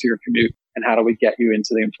fit it into your commute? And how do we get you into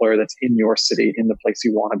the employer that's in your city, in the place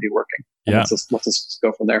you want to be working? And let's just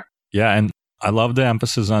go from there. Yeah. And I love the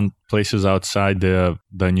emphasis on places outside the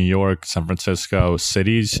New York, San Francisco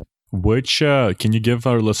cities. Which, can you give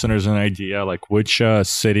our listeners an idea, like which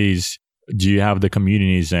cities do you have the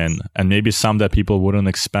communities in? And maybe some that people wouldn't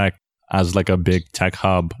expect as like a big tech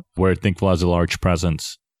hub where Thinkful has a large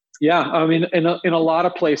presence. Yeah, in a lot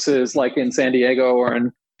of places, like in San Diego or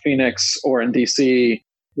in Phoenix or in DC,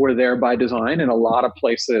 we're there by design. In a lot of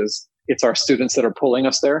places, it's our students that are pulling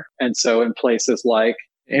us there. And so in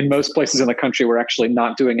most places in the country, we're actually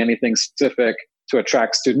not doing anything specific to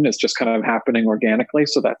attract students. It's just kind of happening organically.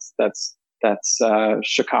 So that's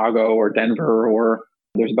Chicago or Denver or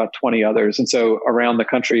There's about 20 others. And so around the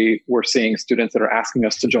country, we're seeing students that are asking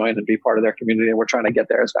us to join and be part of their community. And we're trying to get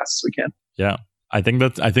there as fast as we can. Yeah. I think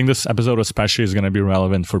this episode especially is going to be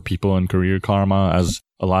relevant for people in Career Karma, as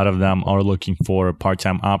a lot of them are looking for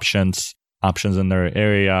part-time options in their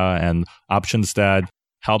area, and options that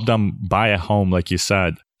help them buy a home, like you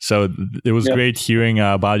said. So it was great hearing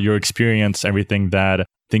about your experience, everything that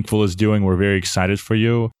Thinkful is doing. We're very excited for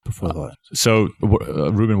you. So,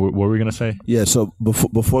 Ruben, what were we going to say? Yeah, so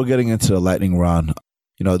before getting into the lightning round,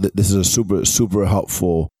 this is a super, super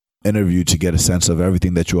helpful interview to get a sense of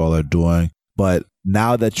everything that you all are doing. But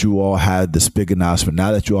now that you all had this big announcement,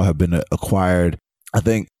 now that you all have been acquired, I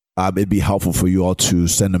think it'd be helpful for you all to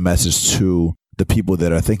send a message to the people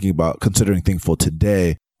that are thinking about considering Thinkful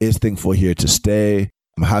today. Is Thinkful here to stay?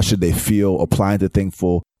 How should they feel applying to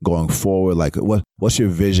Thinkful going forward? Like, what's your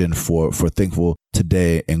vision for Thinkful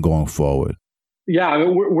today and going forward? Yeah, I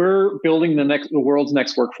mean, we're building the world's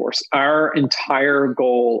next workforce. Our entire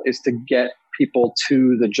goal is to get people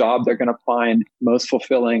to the job they're going to find most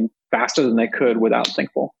fulfilling faster than they could without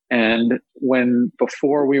Thinkful. And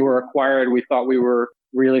before we were acquired, we thought we were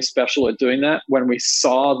really special at doing that. When we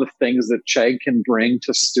saw the things that Chegg can bring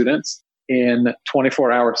to students in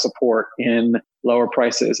 24-hour support, in lower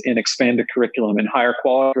prices, in expanded curriculum, in higher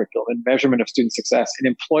quality curriculum, in measurement of student success, in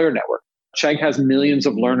employer network. Chegg has millions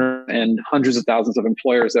of learners and hundreds of thousands of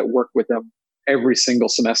employers that work with them every single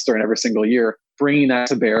semester and every single year. Bringing that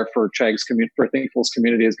to bear for for Thinkful's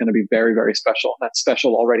community is going to be very, very special. That's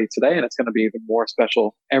special already today, and it's going to be even more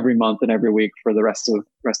special every month and every week for the rest of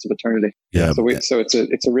eternity. Yeah. So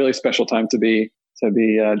it's a really special time to be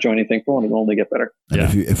joining Thinkful, and it'll only get better. And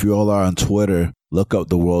if you all are on Twitter, look up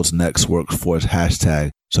the world's next workforce hashtag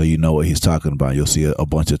so you know what he's talking about. You'll see a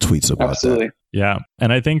bunch of tweets about that. Yeah.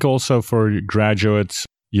 And I think also for graduates,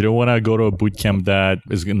 you don't want to go to a boot camp that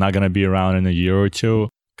is not going to be around in a year or two,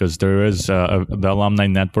 because there is the alumni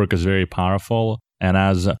network is very powerful. And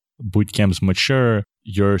as boot camps mature,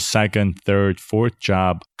 your second, third, fourth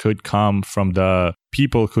job could come from the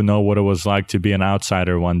people who know what it was like to be an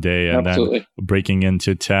outsider one day and then breaking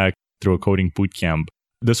into tech through a coding boot camp.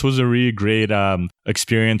 This was a really great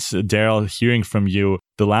experience, Daryl, hearing from you.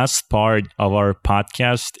 The last part of our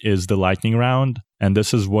podcast is the lightning round. And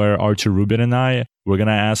this is where Artur Rubin and we're going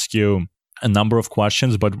to ask you a number of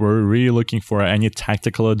questions, but we're really looking for any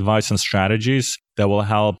tactical advice and strategies that will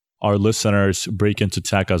help our listeners break into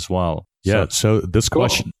tech as well. Yeah. So this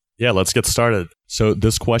question, let's get started. So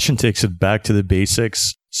this question takes it back to the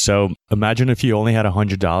basics. So imagine if you only had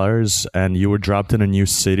 $100 and you were dropped in a new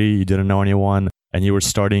city, you didn't know anyone, and you were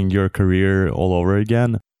starting your career all over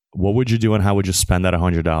again. What would you do and how would you spend that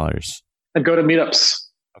 $100? I'd go to meetups.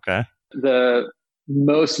 Okay. The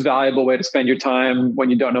most valuable way to spend your time when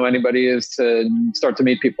you don't know anybody is to start to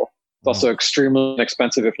meet people. It's also extremely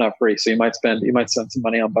inexpensive, if not free. So you might spend some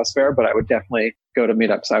money on bus fare, but I would definitely go to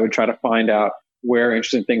meetups. I would try to find out where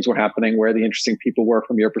interesting things were happening, where the interesting people were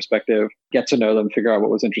from your perspective, get to know them, figure out what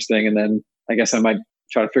was interesting. And then I guess I might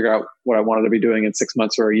try to figure out what I wanted to be doing in 6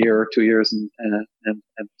 months or a year or 2 years and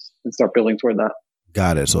start building toward that.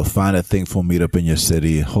 Got it. So find a Thinkful meetup in your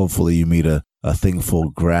city. Hopefully you meet a Thinkful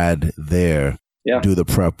grad there. Yeah. Do the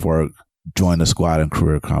prep work, join the squad in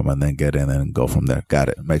Career Karma, and then get in and go from there. Got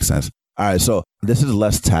it. Makes sense. All right. So this is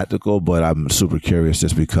less tactical, but I'm super curious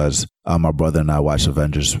just because my brother and I watch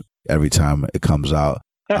Avengers every time it comes out.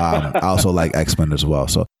 I also like X-Men as well.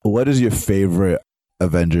 So what is your favorite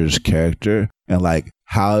Avengers character? And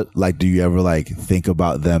how do you ever think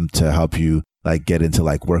about them to help you get into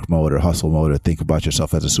work mode or hustle mode or think about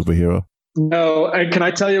yourself as a superhero? No, can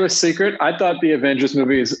I tell you a secret? I thought the Avengers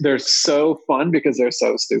movies, they're so fun because they're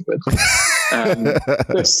so stupid.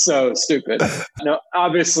 They're so stupid. No,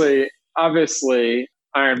 obviously,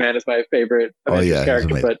 Iron Man is my favorite Avengers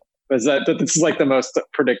character, but this is the most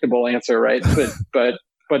predictable answer, right? But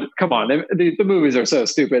come on, the movies are so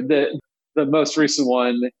stupid. The most recent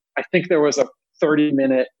one, I think there was a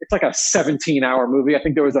 30-minute, it's like a 17-hour movie. I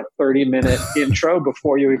think there was a 30-minute intro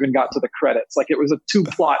before you even got to the credits. It was a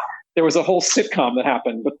two-plot. There was a whole sitcom that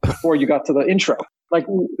happened, but before you got to the intro,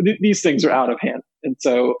 these things are out of hand. And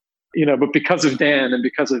so, but because of Dan and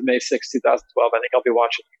because of May 6, 2012, I think I'll be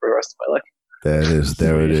watching for the rest of my life.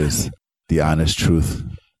 There it is. The honest truth.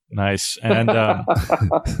 Nice. And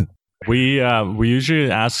we usually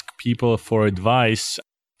ask people for advice.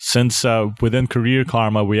 Since within Career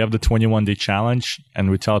Karma, we have the 21-day challenge, and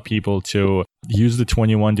we tell people to use the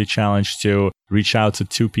 21-day challenge to reach out to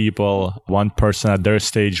two people, one person at their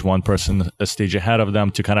stage, one person a stage ahead of them,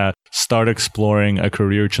 to kind of start exploring a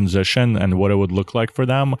career transition and what it would look like for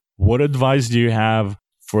them. What advice do you have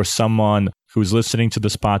for someone who's listening to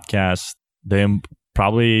this podcast? They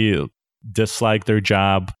probably dislike their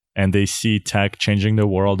job and they see tech changing the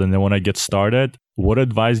world and they want to get started. What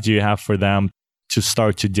advice do you have for them to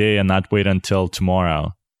start today and not wait until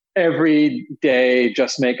tomorrow? Every day,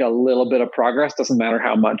 just make a little bit of progress. Doesn't matter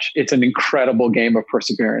how much. It's an incredible game of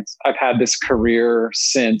perseverance. I've had this career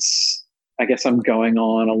since, I guess I'm going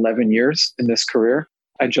on 11 years in this career.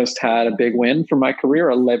 I just had a big win for my career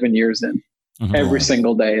 11 years in. Mm-hmm. Every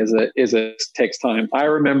single day takes time. I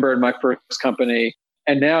remember in my first company,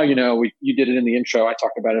 and now, you did it in the intro. I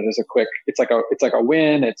talked about it as it's like a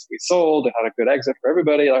win. We sold, it had a good exit for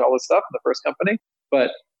everybody, like all this stuff in the first company.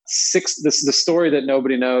 But the story that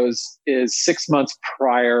nobody knows is 6 months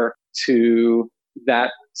prior to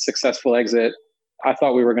that successful exit, I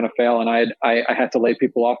thought we were going to fail, and I had to lay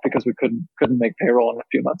people off because we couldn't make payroll in a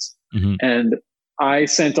few months. Mm-hmm. And I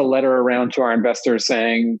sent a letter around to our investors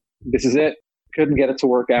saying, this is it. Couldn't get it to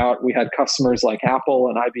work out. We had customers like Apple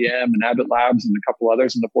and IBM and Abbott Labs and a couple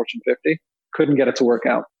others in the Fortune 50. Couldn't get it to work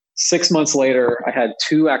out. 6 months later, I had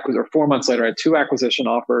 4 months later, I had 2 acquisition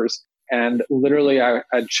offers. And literally, I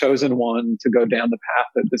had chosen one to go down the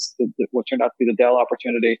path of what turned out to be the Dell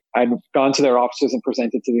opportunity. I'd gone to their offices and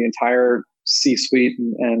presented to the entire C-suite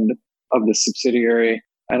and of the subsidiary.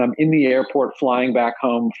 And I'm in the airport flying back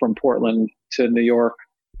home from Portland to New York.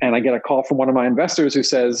 And I get a call from one of my investors who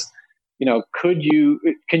says, can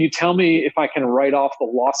you tell me if I can write off the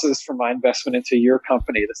losses from my investment into your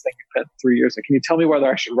company, this thing you spent 3 years in? Can you tell me whether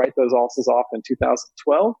I should write those losses off in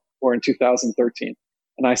 2012 or in 2013?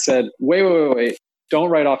 And I said, wait.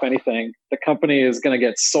 Don't write off anything. The company is going to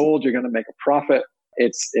get sold. You're going to make a profit.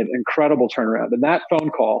 It's an incredible turnaround. And that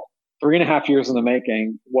phone call, 3.5 years in the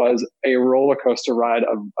making, was a roller coaster ride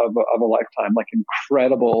of a lifetime, like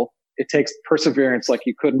incredible. It takes perseverance like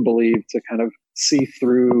you couldn't believe to kind of see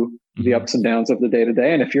through the ups and downs of the day to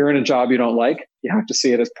day. And if you're in a job you don't like, you have to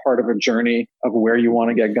see it as part of a journey of where you want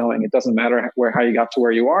to get going. It doesn't matter how you got to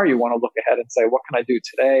where you are. You want to look ahead and say, what can I do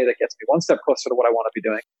today that gets me one step closer to what I want to be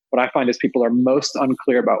doing? What I find is people are most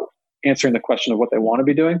unclear about answering the question of what they want to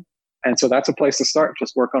be doing. And so that's a place to start.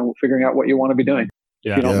 Just work on figuring out what you want to be doing.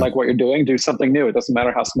 Yeah. If you don't like what you're doing, do something new. It doesn't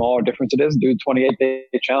matter how small or different it is. Do a 28-day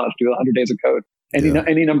challenge. Do 100 days of code.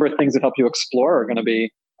 Any number of things that help you explore are going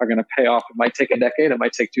to pay off. It might take a decade. It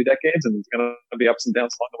might take 2 decades, and it's going to be ups and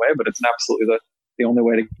downs along the way. But it's absolutely the only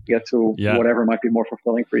way to get to whatever might be more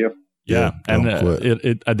fulfilling for you. Yeah, and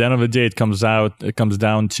it at the end of the day, it comes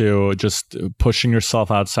down to just pushing yourself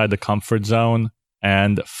outside the comfort zone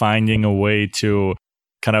and finding a way to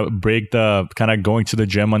kind of break the kind of going to the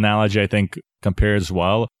gym analogy. I think compares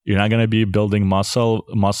well. You're not going to be building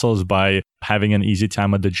muscles by having an easy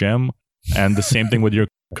time at the gym. And the same thing with your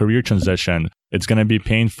career transition. It's going to be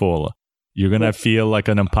painful. You're going to feel like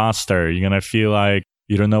an imposter. You're going to feel like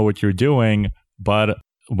you don't know what you're doing. But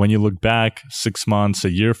when you look back 6 months,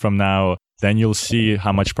 a year from now, then you'll see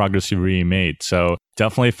how much progress you've really made. So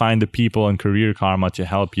definitely find the people in Career Karma to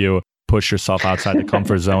help you push yourself outside the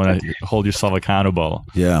comfort zone and hold yourself accountable.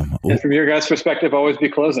 Yeah. And from your guys' perspective, always be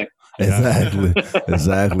closing.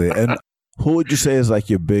 Exactly. And who would you say is like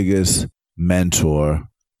your biggest mentor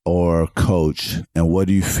or coach, and what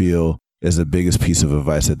do you feel is the biggest piece of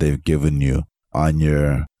advice that they've given you on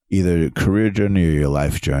your either career journey or your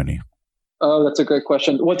life journey? Oh, that's a great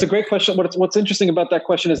question. What's a great question? What's interesting about that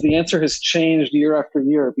question is the answer has changed year after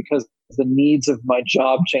year because the needs of my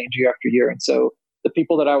job change year after year. And so the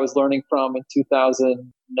people that I was learning from in 2009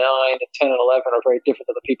 and 10 and 11 are very different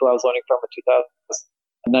than the people I was learning from in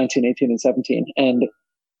 2019, 18, and 17. And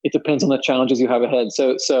it depends on the challenges you have ahead.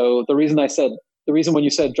 So the reason when you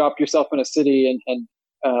said drop yourself in a city and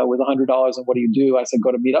with $100 and what do you do? I said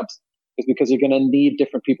go to meetups, is because you're going to need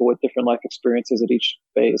different people with different life experiences at each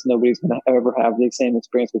phase. Nobody's going to ever have the same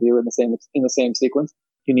experience with you in the same sequence.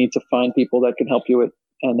 You need to find people that can help you with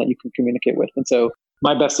and that you can communicate with. And so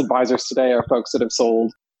my best advisors today are folks that have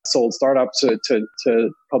sold startups to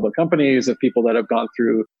public companies, of people that have gone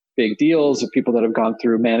through big deals, of people that have gone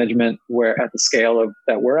through management where at the scale of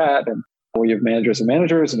that we're at, and where you have managers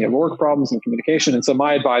and you have work problems and communication. And so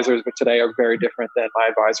my advisors today are very different than my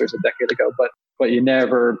advisors a decade ago, but you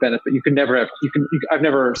never benefit. I've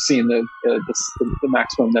never seen the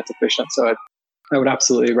maximum that's efficient. So I would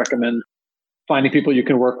absolutely recommend finding people you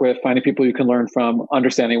can work with, finding people you can learn from,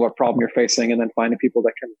 understanding what problem you're facing, and then finding people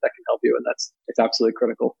that can help you. And it's absolutely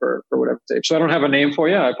critical for whatever stage. So I don't have a name for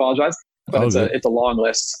you. I apologize, but it's a long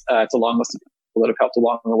list. It's a long list of people that have helped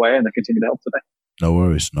along the way and that continue to help today. No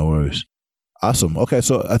worries. Awesome. Okay,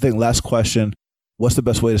 so I think last question: what's the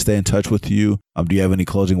best way to stay in touch with you? Do you have any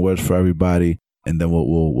closing words for everybody? And then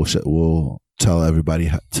we'll tell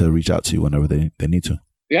everybody to reach out to you whenever they need to.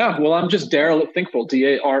 Yeah, well, I'm just Darrell at Thinkful,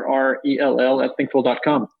 Darrell at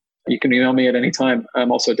thinkful.com. You can email me at any time. I'm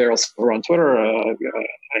also Darrell Silver on Twitter. I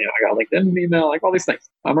got LinkedIn, email, like all these things.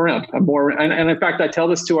 I'm around. I'm more, and in fact, I tell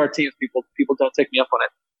this to our teams. People don't take me up on it.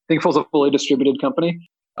 Thinkful's a fully distributed company.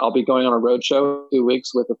 I'll be going on a road show 2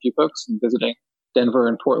 weeks with a few folks and visiting Denver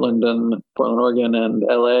and Portland, Oregon, and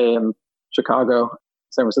LA and Chicago,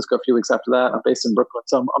 San Francisco a few weeks after that. I'm based in Brooklyn.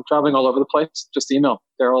 So I'm traveling all over the place. Just email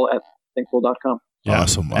Darrell at thinkful.com. Yeah.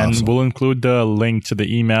 Awesome. And we'll include the link to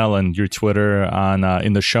the email and your Twitter on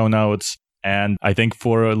in the show notes. And I think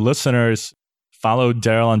for listeners, follow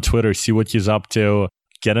Darrell on Twitter, see what he's up to,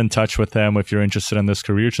 get in touch with him if you're interested in this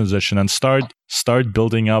career transition, and start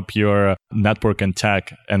building up your network in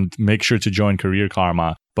tech, and make sure to join Career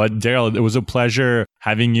Karma. But Darrell, it was a pleasure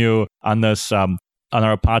having you on this on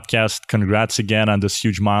our podcast. Congrats again on this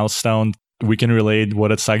huge milestone. We can relate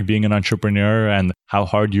what it's like being an entrepreneur and how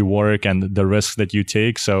hard you work and the risks that you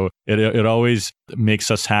take. So it always makes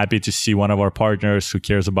us happy to see one of our partners who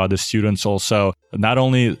cares about the students also not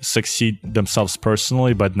only succeed themselves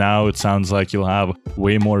personally, but now it sounds like you'll have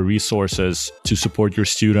way more resources to support your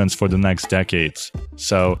students for the next decades.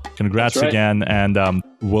 So congrats again, and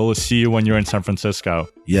we'll see you when you're in San Francisco.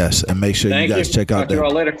 Yes, and make sure you guys check out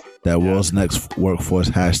that World's Next Workforce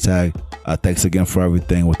hashtag. Thanks again for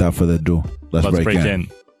everything. Without further ado, let's break in.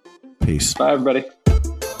 Peace. Bye, everybody.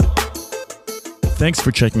 Thanks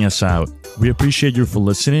for checking us out. We appreciate you for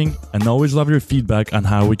listening and always love your feedback on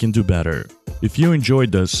how we can do better. If you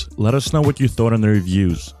enjoyed this, let us know what you thought in the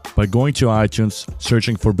reviews by going to iTunes,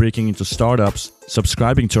 searching for Breaking Into Startups,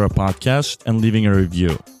 subscribing to our podcast, and leaving a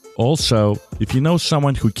review. Also, if you know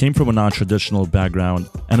someone who came from a non-traditional background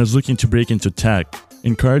and is looking to break into tech,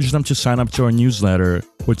 encourage them to sign up to our newsletter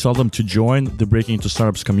or tell them to join the Breaking Into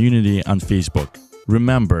Startups community on Facebook.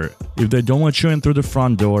 Remember, if they don't let you in through the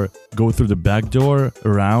front door, go through the back door,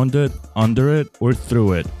 around it, under it, or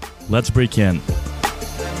through it. Let's break in.